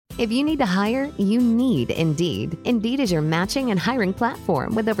If you need to hire, you need Indeed. Indeed is your matching and hiring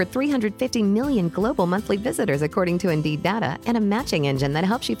platform with over 350 million global monthly visitors according to Indeed data and a matching engine that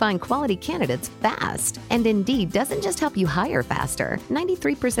helps you find quality candidates fast. And Indeed doesn't just help you hire faster.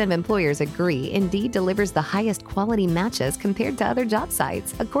 93% of employers agree Indeed delivers the highest quality matches compared to other job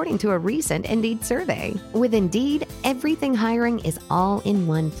sites, according to a recent Indeed survey. With Indeed, everything hiring is all in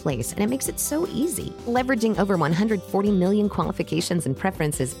one place, and it makes it so easy. Leveraging over 140 million qualifications and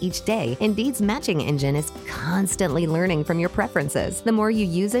preferences each day, Indeed's matching engine is constantly learning from your preferences. The more you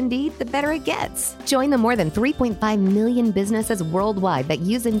use Indeed, the better it gets. Join the more than 3.5 million businesses worldwide that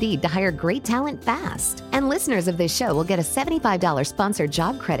use Indeed to hire great talent fast. And listeners of this show will get a $75 sponsored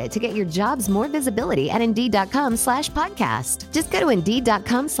job credit to get your jobs more visibility at Indeed.com/podcast. Just go to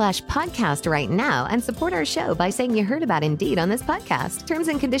Indeed.com/podcast right now and support our show by saying you heard about Indeed on this podcast. Terms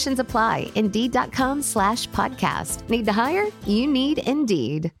and conditions apply. Indeed.com/podcast. Need to hire? You need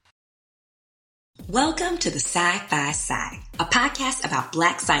Indeed. Welcome to the Sci-Fi, a podcast about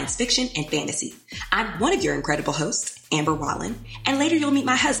Black science fiction and fantasy. I'm one of your incredible hosts, Amber Wallen, and later you'll meet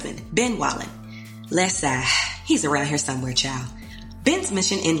my husband, Ben Wallen. He's around here somewhere, child. Ben's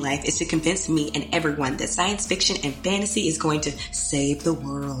mission in life is to convince me and everyone that science fiction and fantasy is going to save the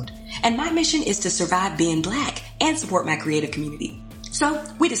world. And my mission is to survive being Black and support my creative community. So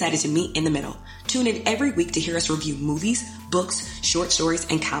we decided to meet in the middle. Tune in every week to hear us review movies, books, short stories,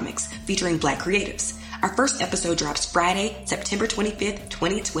 and comics featuring Black creatives. Our first episode drops Friday, September 25th,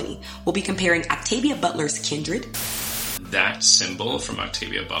 2020. We'll be comparing Octavia Butler's Kindred. That symbol from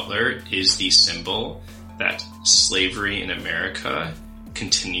Octavia Butler is the symbol that slavery in America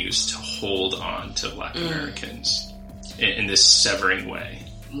continues to hold on to Black Americans in this severing way.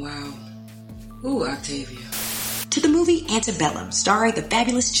 Wow. Ooh, Octavia. To the movie Antebellum, starring the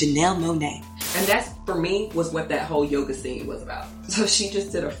fabulous Janelle Monáe. And that's, for me, was what that whole yoga scene was about. So she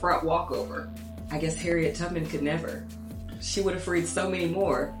just did a front walkover. I guess Harriet Tubman could never. She would have freed so many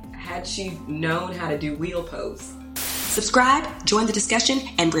more had she known how to do wheel pose. Subscribe, join the discussion,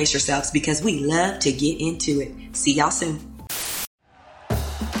 and brace yourselves because we love to get into it. See y'all soon.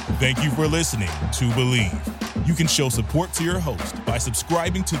 Thank you for listening to Believe. You can show support to your host by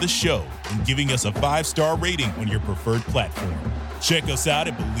subscribing to the show and giving us a 5-star rating on your preferred platform. Check us out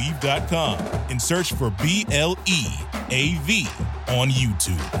at Believe.com and search for BLEAV on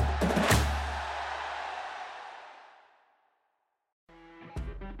YouTube.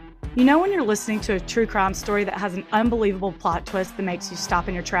 You know when you're listening to a true crime story that has an unbelievable plot twist that makes you stop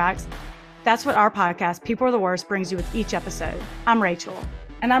in your tracks? That's what our podcast, People Are the Worst, brings you with each episode. I'm Rachel.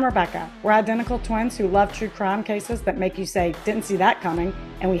 And I'm Rebecca. We're identical twins who love true crime cases that make you say, didn't see that coming,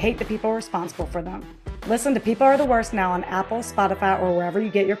 and we hate the people responsible for them. Listen to People Are the Worst now on Apple, Spotify, or wherever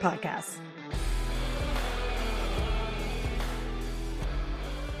you get your podcasts.